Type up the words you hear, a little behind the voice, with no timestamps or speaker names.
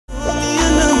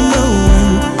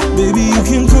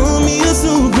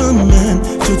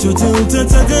Hey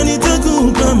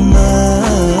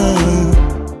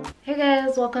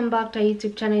guys, welcome back to our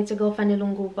YouTube channel. It's your girl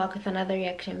Fanny&Jessy back with another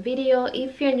reaction video.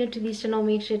 If you're new to this channel,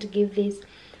 make sure to give this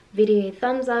video a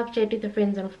thumbs up, share it with your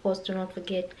friends, and of course do not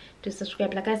forget to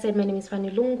subscribe. Like I said, my name is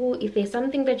Fanny&Jessy. If there's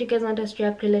something that you guys want us to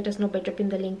react to, let us know by dropping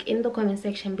the link in the comment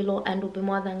section below, and we'll be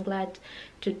more than glad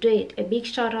to do it. A big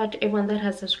shout out to everyone that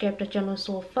has subscribed to the channel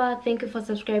so far. Thank you for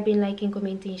subscribing, liking,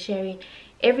 commenting, sharing.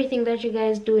 Everything that you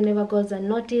guys do never goes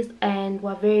unnoticed, and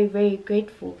we're very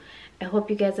grateful. I hope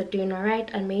you guys are doing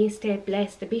alright, and may you stay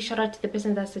blessed. A big shout out to the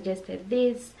person that suggested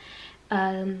this.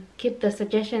 Keep the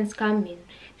suggestions coming.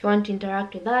 If you want to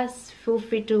interact with us, feel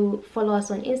free to follow us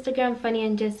on Instagram,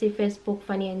 Fanny&Jessy, Facebook,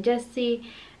 Fanny&Jessy,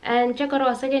 and check out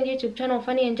our second YouTube channel,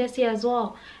 Fanny&Jessy, as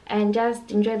well, and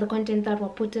just enjoy the content that we're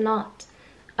putting out.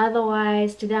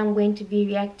 Otherwise, today I'm going to be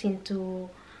reacting to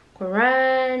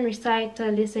Quran,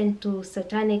 Reciter, listen to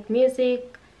Satanic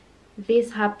music.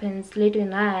 This happens little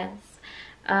in us.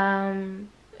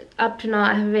 Up to now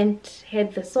I haven't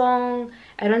heard the song.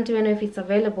 I don't even know if it's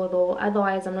available though,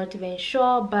 otherwise I'm not even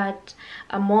sure, but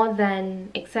I'm more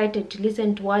than excited to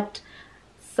listen to what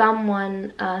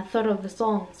someone thought of the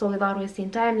song. So without wasting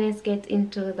time, let's get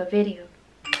into the video.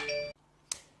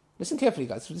 Listen carefully,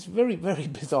 guys. It's very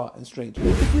bizarre and strange.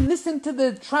 If you listen to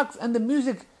the tracks and the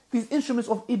music, these instruments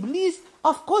of Iblis,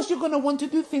 of course you're going to want to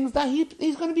do things that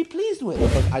he's going to be pleased with.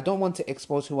 But I don't want to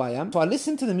expose who I am, so I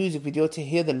listened to the music video to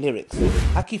hear the lyrics.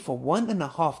 Aki, for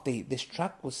 1.5 days, this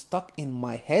track was stuck in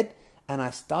my head and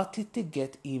I started to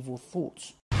get evil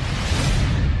thoughts.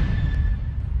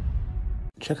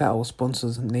 Check out our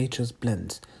sponsors, Nature's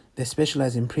Blends. They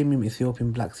specialize in premium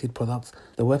Ethiopian black seed products.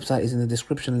 The website is in the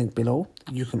description link below.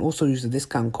 You can also use the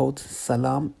discount code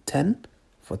SALAM10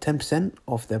 for 10%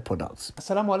 off their products.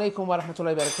 Assalamu alaikum wa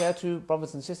rahmatullahi wa barakatuh,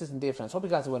 brothers and sisters and dear friends. Hope you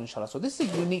guys are well, inshallah. So this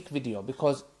is a unique video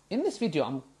because in this video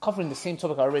I'm covering the same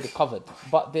topic I already covered,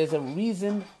 but there's a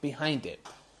reason behind it.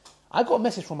 I got a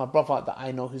message from my brother that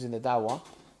I know who's in the dawah,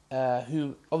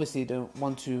 who obviously don't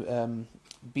want to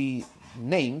be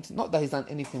named. Not that he's done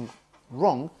anything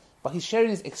wrong, but he's sharing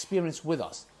his experience with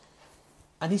us.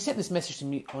 And he sent this message to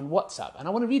me on WhatsApp, and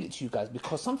I want to read it to you guys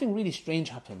because something really strange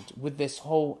happened with this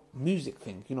whole music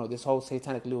thing. You know, this whole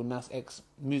Satanic rēÄakSH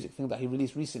music thing that he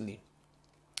released recently.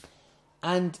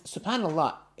 And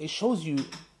subhanAllah, it shows you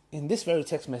in this very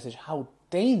text message how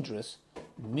dangerous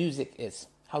music is.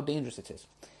 How dangerous it is.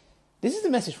 This is the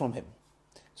message from him.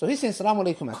 So he's saying, Assalamu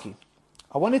alaikum Aki.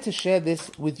 I wanted to share this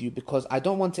with you because I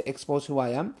don't want to expose who I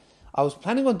am. I was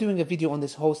planning on doing a video on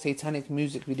this whole Satanic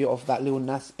music video of that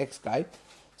rēÄakSH guy.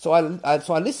 So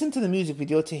I listened to the music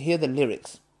video to hear the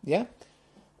lyrics, yeah?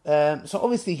 So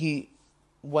obviously he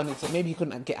wanted to, maybe he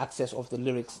couldn't get access of the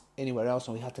lyrics anywhere else,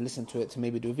 so he had to listen to it to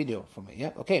maybe do a video from it,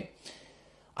 yeah? Okay.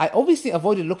 I obviously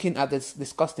avoided looking at the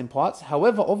disgusting parts.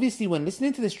 However, obviously when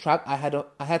listening to this track, I had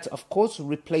to, of course,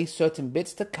 replay certain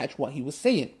bits to catch what he was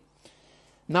saying.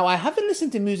 Now, I haven't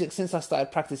listened to music since I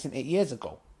started practicing 8 years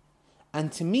ago.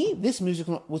 And to me, this music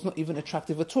was not even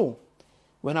attractive at all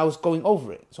when I was going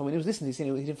over it. So when he was listening, he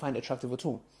didn't find it attractive at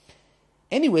all.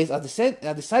 Anyways, I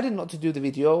decided not to do the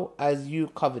video as you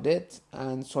covered it,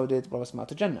 and so did Brother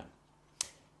Smart Jannah.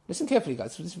 Listen carefully,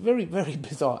 guys. It's very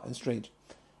bizarre and strange.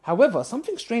 However,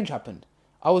 something strange happened.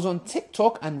 I was on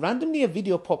TikTok and randomly a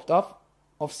video popped up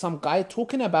of some guy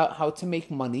talking about how to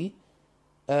make money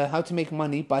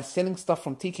by selling stuff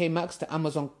from TK Maxx to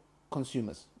Amazon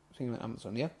consumers. I think about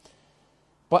Amazon, yeah?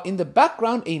 But in the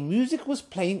background, a music was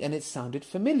playing and it sounded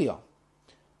familiar.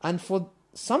 And for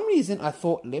some reason, I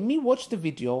thought, let me watch the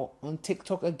video on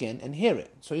TikTok again and hear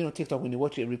it. So, you know, TikTok, when you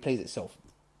watch it, it replays itself.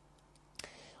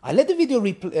 I let the video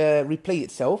replay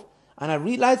itself, and I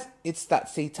realized it's that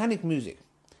Satanic music.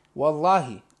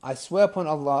 Wallahi, I swear upon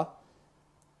Allah,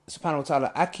 subhanahu wa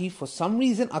ta'ala, Aki, for some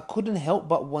reason, I couldn't help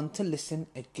but want to listen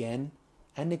again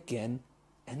and again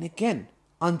and again.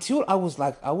 Until I was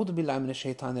like, A'udhu billahi minash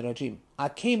shaitanir rajim. I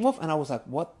came off and I was like,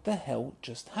 what the hell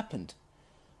just happened?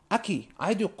 Aki,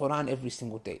 I do Quran every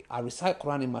single day. I recite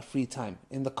Quran in my free time,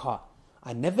 in the car.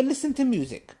 I never listen to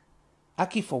music.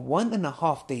 Aki, for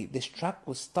 1.5 days, this track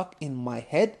was stuck in my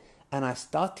head and I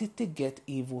started to get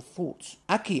evil thoughts.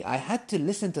 Aki, I had to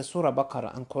listen to Surah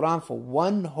Baqarah and Quran for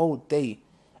 1 whole day,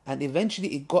 and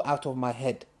eventually it got out of my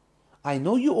head. I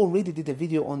know you already did a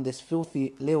video on this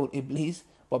filthy little Iblis,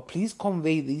 but please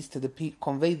convey this to the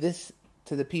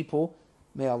people.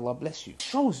 May Allah bless you. It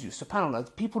shows you,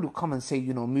 subhanAllah, people who come and say,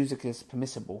 you know, music is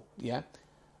permissible, yeah?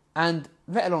 And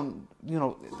let alone, you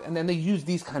know, and then they use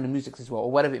these kind of music as well,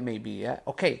 or whatever it may be, yeah?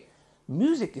 Okay,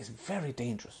 music is very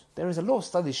dangerous. There is a lot of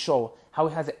studies show how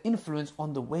it has an influence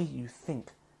on the way you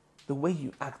think. the way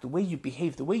you act, the way you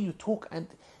behave, the way you talk, and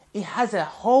it has a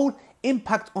whole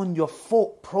impact on your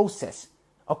thought process.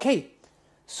 Okay,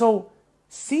 so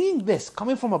seeing this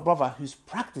coming from a brother who's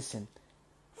practicing,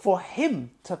 for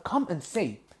him to come and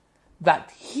say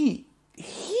that he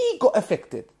got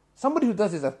affected, somebody who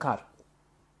does his adhkar,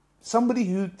 somebody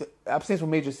who abstains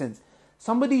from major sins,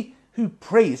 somebody who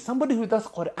prays, somebody who does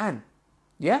Quran,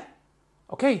 yeah?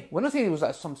 Okay, we're not saying he was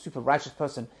like some super righteous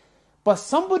person, but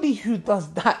somebody who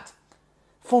does that,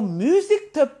 for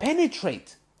music to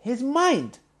penetrate his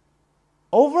mind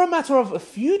over a matter of a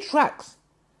few tracks,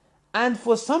 and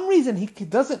for some reason he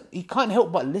can't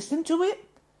help but listen to it,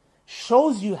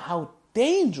 shows you how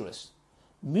dangerous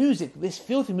music, this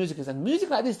filthy music is. And music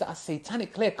like this that are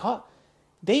satanic clear cut,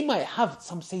 they might have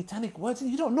some satanic words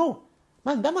and you don't know.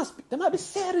 Man, there might be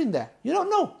sihr in there. You don't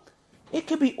know. It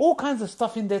could be all kinds of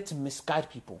stuff in there to misguide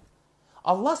people.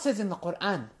 Allah says in the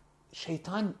Quran,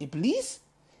 Shaitan, Iblis,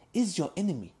 is your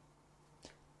enemy.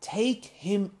 Take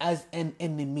him as an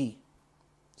enemy.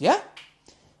 Yeah?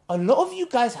 A lot of you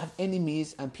guys have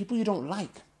enemies and people you don't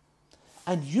like.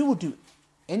 And you will do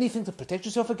anything to protect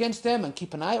yourself against them and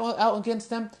keep an eye out against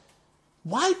them.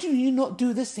 Why do you not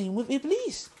do the same with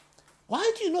Iblis?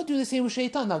 Why do you not do the same with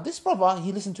Shaitan? Now, this brother,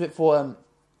 he listened to it for,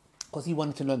 because he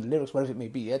wanted to learn the lyrics, whatever it may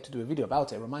be, yeah, to do a video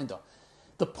about it, a reminder.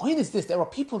 The point is this, there are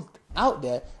people out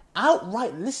there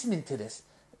outright listening to this.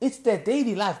 It's their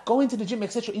daily life, going to the gym,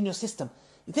 etc. in your system.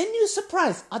 Then you're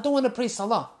surprised, I don't want to pray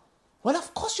Salah. Well,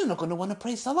 of course you're not going to want to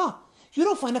pray Salah. You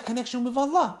don't find a connection with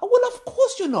Allah. Oh, well, of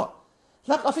course you're not.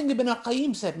 Like I think Ibn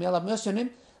al-Qayyim said, may Allah have mercy on him,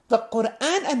 the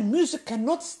Quran and music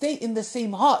cannot stay in the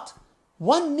same heart.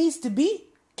 One needs to be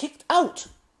kicked out.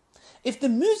 If the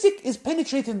music is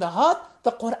penetrating the heart,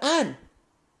 the Quran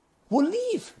will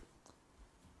leave.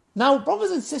 Now,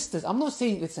 brothers and sisters, I'm not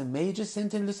saying it's a major sin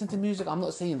to listen to music. I'm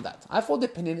not saying that. I thought the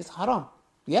opinion is haram.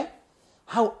 Yeah?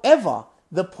 However,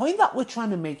 the point that we're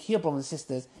trying to make here, brothers and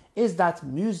sisters, is that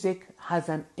music has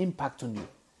an impact on you.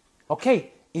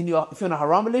 Okay? If you're in a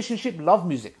haram relationship, love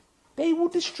music. They will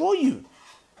destroy you.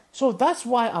 So that's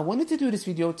why I wanted to do this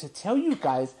video, to tell you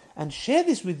guys and share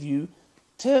this with you,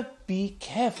 to be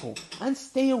careful and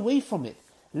stay away from it.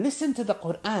 Listen to the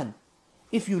Quran.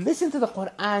 If you listen to the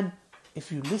Quran,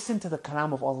 if you listen to the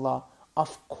kalam of Allah,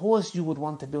 of course you would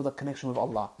want to build a connection with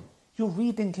Allah. You're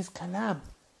reading His kalam.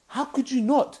 How could you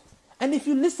not? And if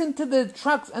you listen to the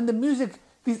tracks and the music,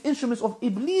 these instruments of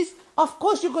Iblis, of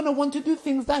course you're going to want to do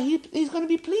things that he's going to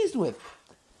be pleased with.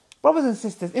 Brothers and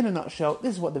sisters, in a nutshell,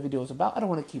 this is what the video is about. I don't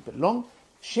want to keep it long.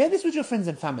 Share this with your friends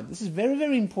and family. This is very,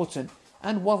 very important.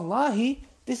 And wallahi,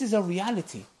 this is a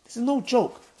reality. This is no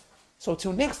joke. So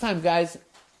till next time, guys,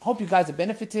 hope you guys are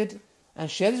benefited. And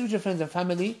share this with your friends and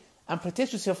family. And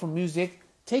protect yourself from music.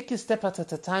 Take a step at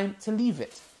a time to leave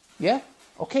it. Yeah?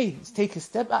 Okay, take a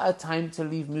step at a time to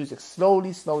leave music.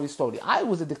 Slowly, slowly, slowly. I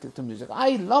was addicted to music.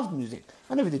 I loved music.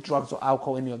 I never did drugs or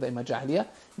alcohol, any of that in my jahiliyyah.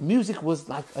 Music was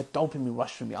like a dopamine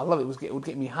rush for me. I love it. It would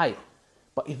get me high.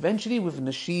 But eventually with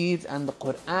nasheeds and the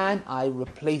Quran, I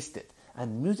replaced it.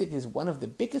 And music is one of the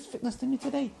biggest fitness to me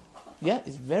today. Yeah,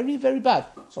 it's very, very bad.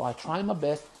 So I try my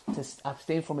best to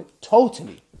abstain from it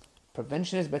totally.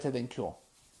 Prevention is better than cure.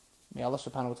 May Allah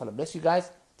subhanahu wa ta'ala bless you guys.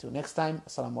 Till next time,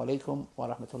 assalamu alaikum wa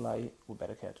rahmatullahi wa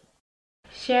barakatuh.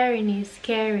 Sharing is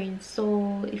caring.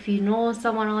 So if you know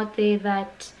someone out there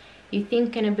that you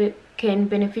think can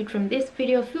benefit from this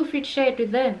video, feel free to share it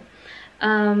with them.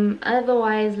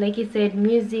 Otherwise, like he said,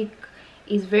 music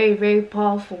is very, very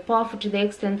powerful to the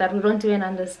extent that we don't even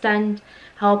understand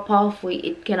how powerful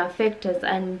it can affect us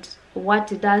and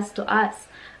what it does to us.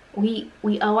 We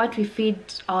are what we feed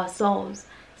ourselves.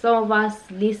 Some of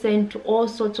us listen to all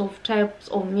sorts of types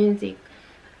of music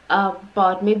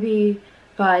about maybe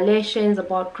violations,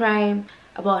 about crime,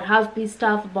 about happy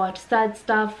stuff, about sad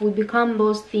stuff. We become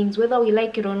those things whether we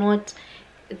like it or not.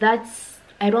 That's,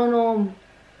 I don't know,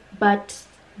 but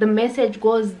the message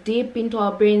goes deep into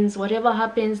our brains. Whatever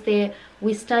happens there,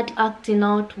 we start acting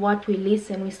out what we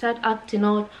listen. We start acting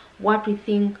out what we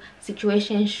think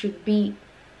situations should be.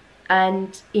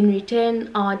 And in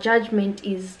return, our judgment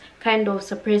is kind of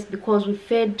suppressed because we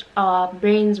fed our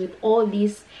brains with all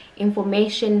this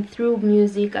information through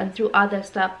music and through other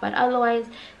stuff. But otherwise,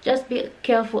 just be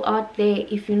careful out there.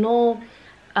 If you know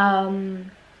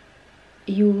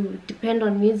you depend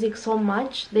on music so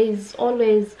much, there's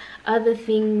always other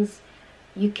things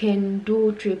you can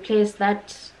do to replace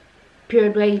that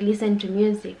period where you listen to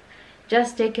music.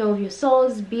 Just take care of your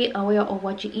souls. Be aware of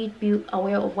what you eat. Be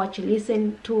aware of what you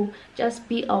listen to. Just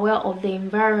be aware of the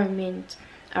environment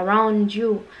around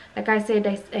you. Like I said,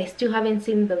 I still haven't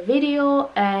seen the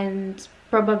video and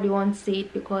probably won't see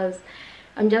it because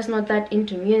I'm just not that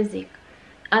into music.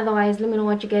 Otherwise, let me know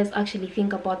what you guys actually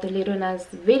think about the Lil Nas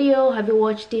video. Have you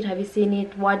watched it? Have you seen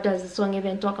it? What does the song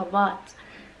even talk about?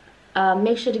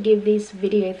 Make sure to give this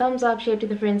video a thumbs up, share it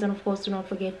with your friends, and of course do not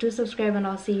forget to subscribe, and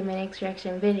I'll see you in my next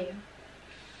reaction video.